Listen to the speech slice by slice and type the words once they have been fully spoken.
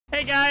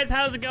Hey guys,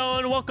 how's it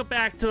going? Welcome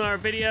back to our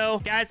video.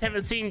 Guys,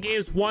 haven't seen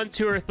games 1,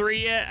 2, or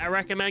 3 yet. I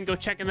recommend go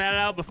checking that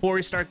out before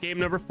we start game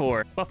number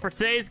 4. But for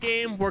today's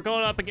game, we're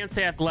going up against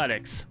the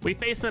Athletics. We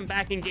faced them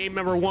back in game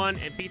number 1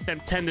 and beat them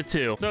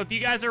 10-2. So if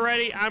you guys are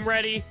ready, I'm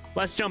ready.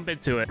 Let's jump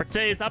into it. For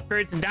today's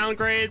upgrades and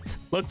downgrades,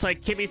 looks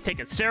like Kimmy's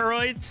taking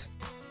steroids.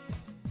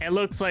 It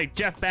looks like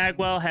Jeff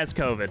Bagwell has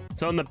COVID.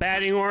 So in the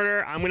batting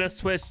order, I'm going to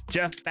switch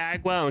Jeff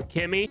Bagwell and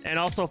Kimmy. And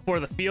also for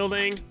the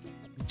fielding,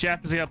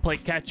 Jeff is going to play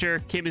catcher.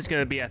 Kimmy's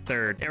going to be at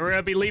third. And we're going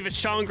to be leaving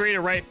Sean Green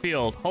at right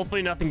field.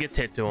 Hopefully nothing gets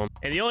hit to him.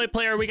 And the only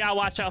player we got to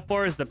watch out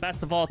for is the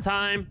best of all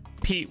time,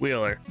 Pete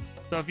Wheeler.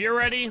 So if you're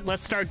ready,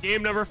 let's start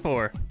game number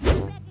 4.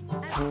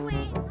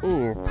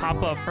 Ooh,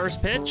 pop up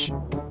first pitch.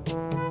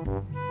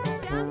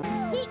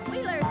 Pete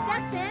Wheeler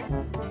steps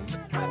in.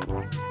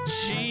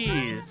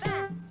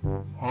 Jeez.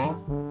 Huh?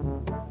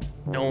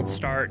 Don't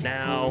start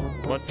now.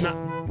 Let's not.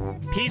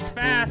 Pete's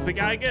fast. We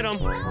gotta get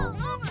him.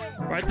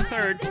 Right to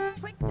third.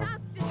 Quick toss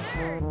to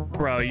third.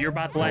 Bro, you're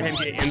about to let him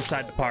get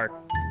inside the park.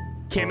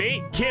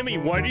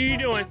 Kimmy, what are you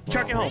doing?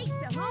 Chuck it home.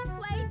 Straight to home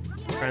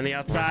plate. On the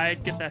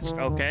outside. Get that.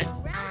 Okay.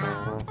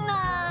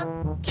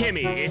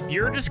 Kimmy, if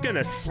you're just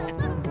gonna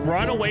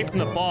run away from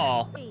the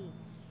ball.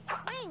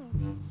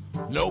 Swing.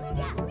 Nope.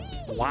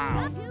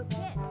 Wow. Two pitch.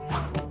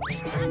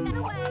 Knock it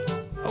away.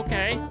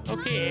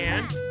 Okay,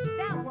 Ann.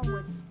 That one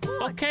was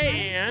scored.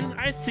 Okay, Ann.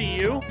 I see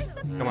you.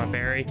 Come on,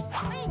 Barry.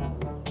 Swing.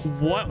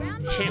 What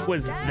hit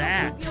was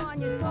that? On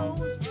your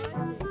toes.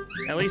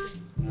 At least.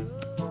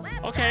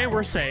 Left Okay,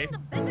 we're safe.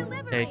 the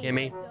delivery. Hey,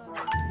 Kimmy.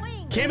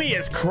 Swing. Kimmy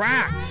is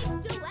cracked. To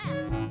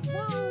left.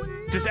 Whoa,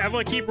 no. Just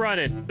everyone keep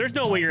running. There's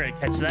no way you're gonna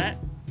catch that.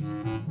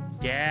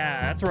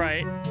 Yeah, that's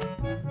right. And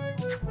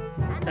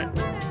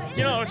the runner is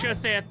You know, I was gonna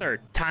stay at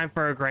third. Time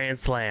for a grand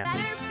slam.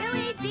 batter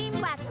Billie Jean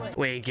Blackwood.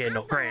 We ain't getting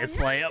no grand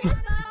slam. And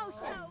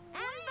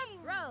the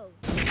throw.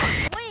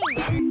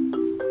 Swing.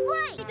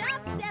 Straight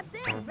up steps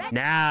in. Ready.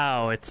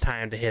 Now it's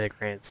time to hit a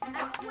grand slam.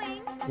 A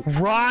swing.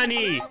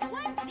 Ronnie!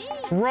 One deep.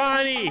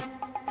 Ronnie!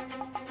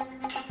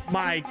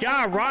 My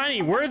God,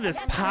 Ronnie, where did this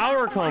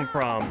power come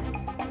from? And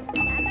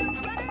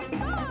the runner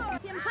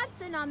scores. Tim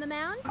Hudson on the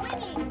mound.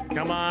 Swinging.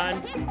 Come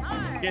on, Hit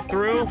hard. get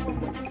through.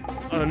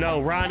 Oh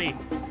no, Ronnie.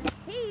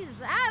 He's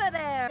out of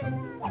there.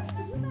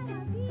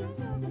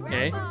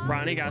 Okay,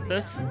 Ronnie got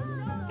this.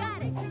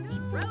 Got it. He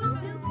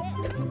throws to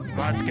pitch.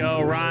 Let's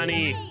go,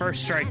 Ronnie.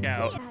 First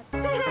strikeout. The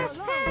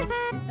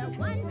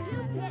 1-2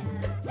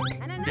 pitch.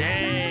 And another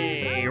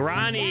Dang,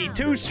 Ronnie,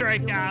 2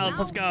 strikeouts.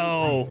 Let's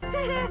go.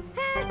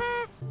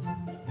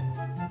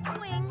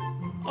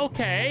 Swings.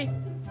 Okay,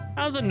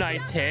 that was a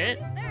nice hit.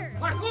 Third.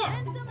 Parkour.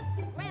 Momentum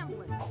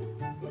scrambling.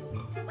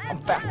 I'm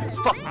fast as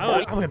fuck.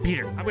 I'm gonna beat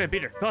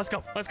her. Let's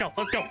go.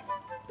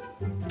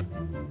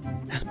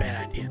 That's a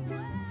bad idea.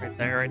 Right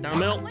there, right down the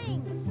middle.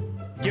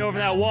 Swing. Get over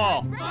that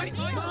wall.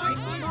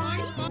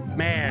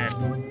 Man,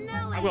 Oh,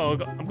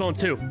 no. I'm going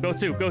 2. Go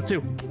 2. Gets it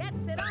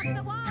off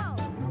the wall.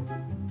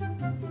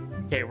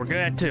 Okay, we're good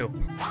at 2.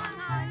 Swung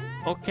on.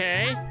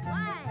 Okay,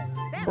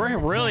 Fly. we're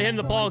really hitting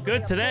the ball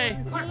good today.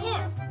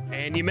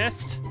 And you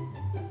missed.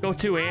 Go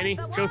 2, Annie.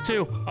 Go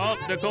 2. Oh,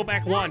 no, go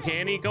back 1,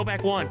 Annie. Go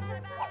back 1. Swing.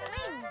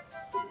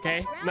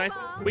 Okay, nice.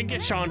 We can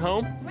get Sean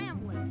home.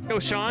 Rambling. Go,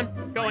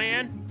 Sean. Go,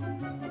 Ann.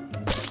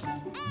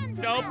 And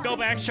Nope, go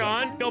back,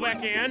 Sean. Go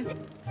back, Ann.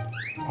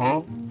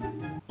 Huh?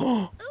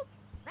 Oops,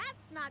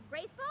 that's not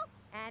graceful,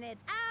 and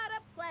it's out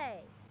of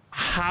play.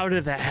 How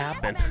did that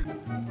happen?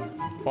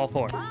 Ball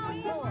 4. Ball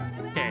 4.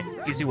 Okay,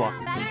 easy walk.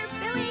 Batter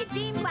Billie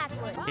Jean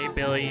Blackwood. Okay,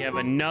 Billy, you have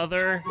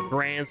another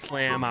grand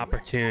slam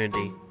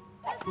opportunity.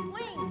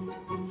 Swing.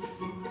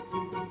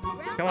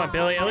 Come on,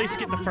 Billy, at least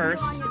get the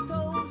first.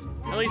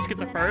 At least get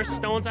the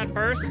first. No one's on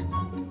first.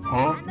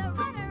 Huh? And the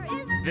runner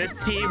is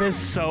This team is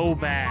so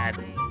bad.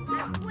 a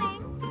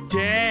swing.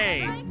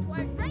 Dang.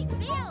 Right toward right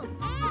field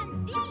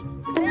and deep.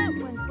 That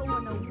one's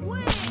going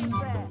away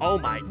back. Oh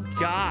my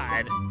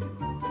God.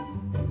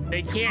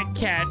 They can't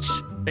catch.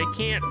 They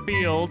can't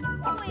field.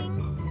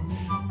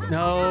 Swings.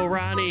 No,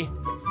 Ronnie.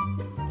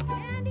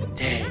 And it's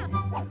Dang.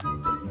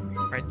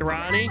 out. Right to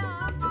Ronnie.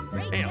 Ball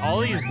straight Man, down. all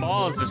these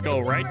balls just go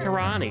right to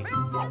Ronnie. Swing.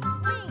 Go up the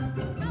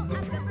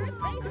first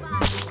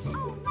baseline.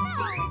 Oh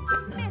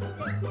no. Missed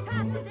it.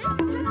 Tosses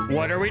it to the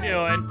What are we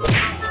doing?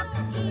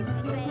 easy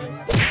save.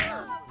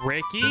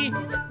 Ricky? To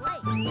the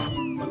plate.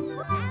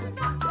 And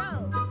the throw.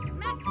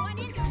 Smacked one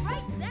into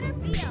right center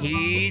field.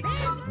 Pete.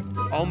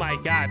 Oh my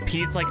God,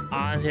 Pete's like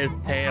on his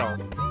tail. A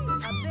bit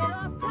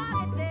off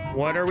target there.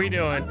 What are we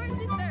doing? Over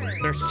to third.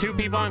 There's 2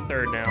 people on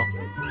third now.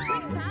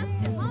 Quick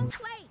toss to home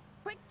plate.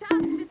 Quick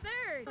toss to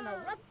third.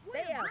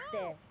 Way out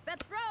there. The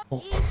throw.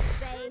 Oh. Easy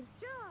save.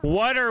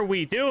 What are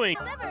we doing?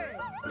 Delivers.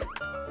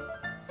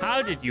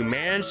 How did you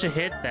manage to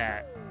hit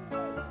that?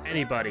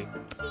 Anybody?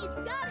 She's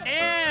got it.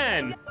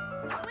 And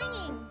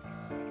Swinging.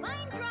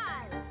 Line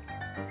drive.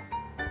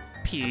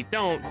 Pete,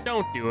 don't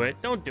do it.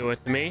 Don't do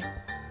it to me.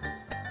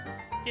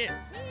 Get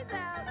He's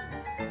out.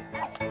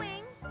 A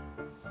swing.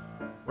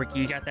 Ricky,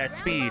 you got that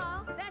speed.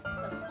 Ball. That's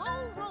a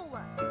slow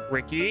roller.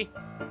 Ricky,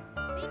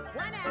 Beat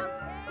one out.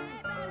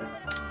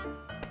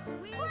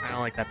 I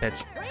don't like that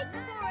pitch. Breaks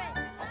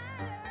for it.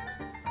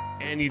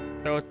 And you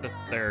throw it the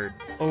third.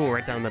 Oh,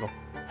 right down the middle.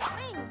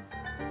 Swing.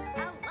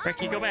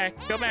 Ricky, go back.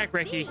 Go back,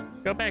 Ricky.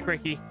 Go back,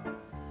 Ricky.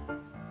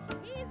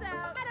 He's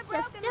out.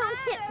 Just don't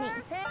hit me.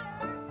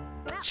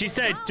 She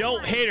said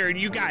don't hit her, and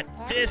you got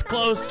this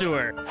close to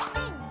her.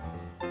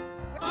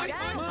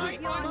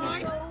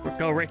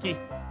 Go, Ricky.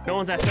 No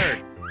one's at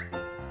third.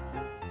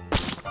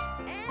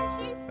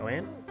 Go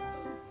in.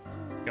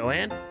 Go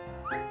in.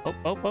 Oh,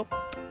 oh, oh.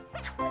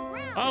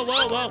 Oh,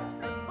 whoa, whoa.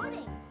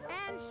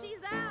 And she's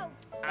out.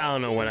 I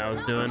don't know what I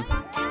was doing.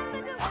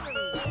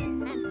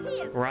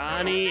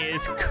 Ronnie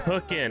is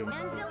cooking.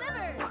 And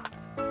delivers.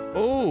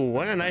 Oh,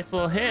 what a nice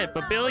little hit,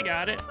 but Billy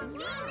got it.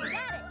 She's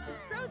got it.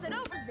 Throws it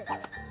over it.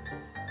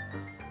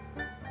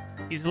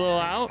 He's a little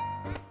out.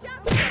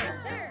 Jumps to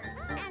third.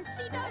 And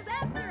she goes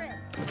after it.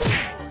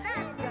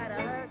 That's gotta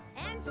hurt.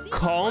 And she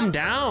Calm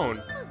down.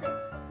 throws it.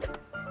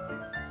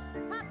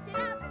 Popped it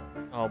up.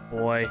 Oh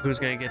boy, who's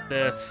gonna get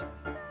this?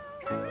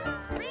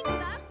 Brings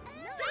up.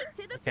 Straight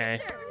to the Okay.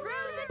 pitcher.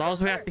 Throws it As long as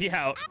we to have to get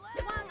out. third.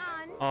 Swung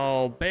on.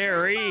 Oh,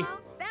 Barry.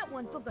 That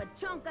one took a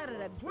chunk out of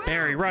the ground.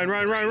 Barry, run,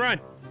 run, run, run.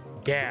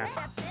 Yeah.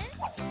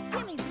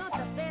 Kimmy's not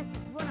the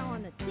fastest runner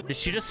on the team. Did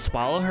she just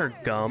swallow her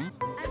gum?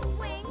 A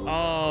swing.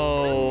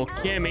 Oh,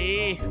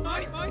 Kimmy.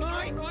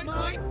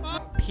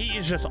 Pete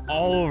is just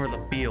all over the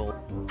field.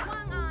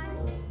 Swung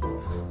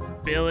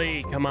on.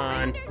 Billy, come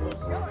on. Under to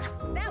short.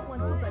 That one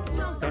took a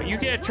chunk Don't out you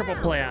of get a the triple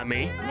ground. play on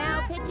me.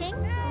 Now pitching.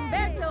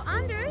 Umberto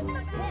Anders.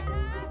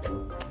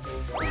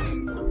 I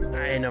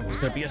didn't know it was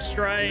gonna be a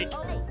strike.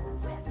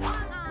 Swung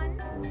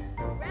on.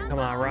 Come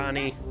on,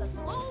 Ronnie. It's a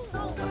slow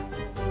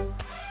roller.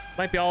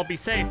 Might be all be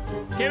safe.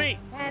 Kimmy.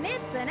 And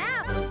it's an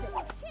out.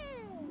 Popped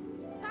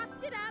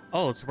it up.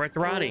 Oh, it's right to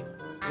Ronnie.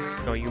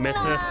 No, you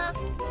missed this.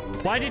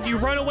 Why did you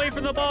run away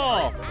from the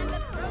ball? And the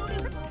throw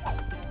to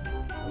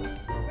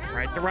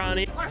Right to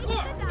Ronnie. the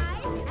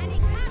dive, and he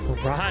catches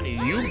it. Ronnie,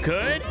 you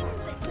good? Swings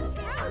it. Throws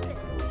it.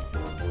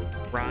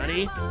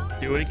 Ronnie,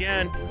 do it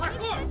again. Hits the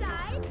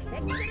dive,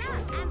 picks it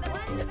up, and the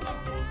one to pitch.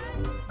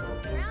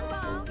 Ground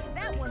ball.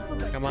 That one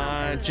took a Come chunk out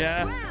on, of the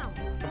Jeff. ground.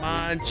 Come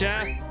on,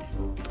 Jeff.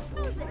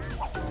 Throws it.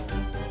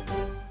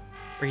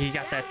 Where he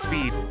got that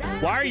speed.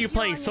 Why are you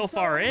playing so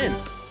far in?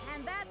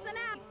 And that's an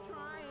out.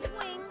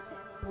 Swings.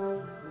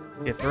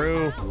 Get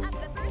through. Up the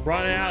first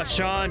Run it base out, line.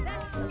 Sean.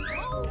 That's a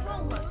slow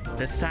roller.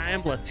 This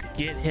time, let's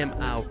get him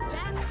out. Cuts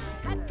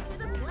to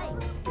the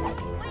plate. A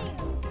swing.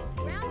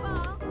 Ground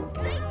ball.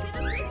 Straight to the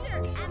pitcher.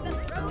 And the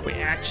throw. We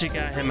actually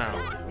got him out.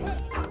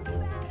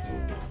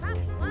 Pop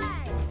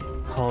fly.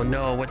 Oh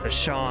no, with the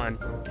Sean.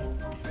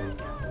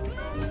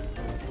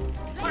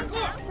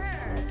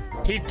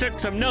 He took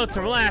some notes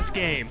from last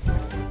game.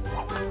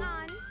 Swung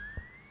on.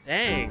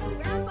 Dang.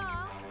 Ground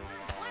ball.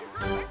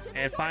 100 to the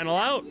And final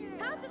out.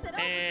 tosses it over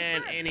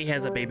And to third. Annie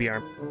has a baby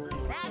arm.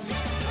 That's it.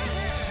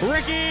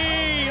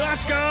 Ricky,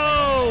 let's go!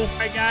 All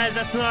right, guys,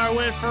 that's another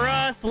win for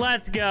us.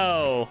 Let's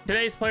go.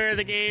 Today's player of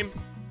the game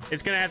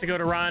is gonna have to go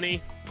to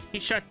Ronnie. He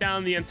shut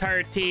down the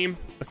entire team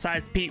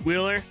besides Pete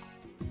Wheeler.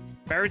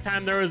 But every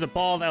time there was a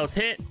ball that was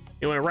hit,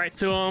 it went right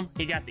to him.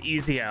 He got the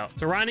easy out.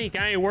 So Ronnie,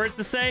 got any words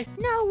to say?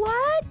 Know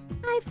what?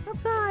 I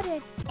forgot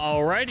it.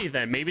 Alrighty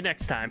then, maybe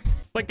next time.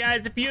 But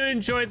guys, if you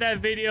enjoyed that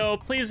video,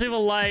 please leave a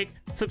like,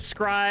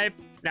 subscribe,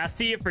 and I'll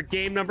see you for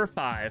game number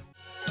 5.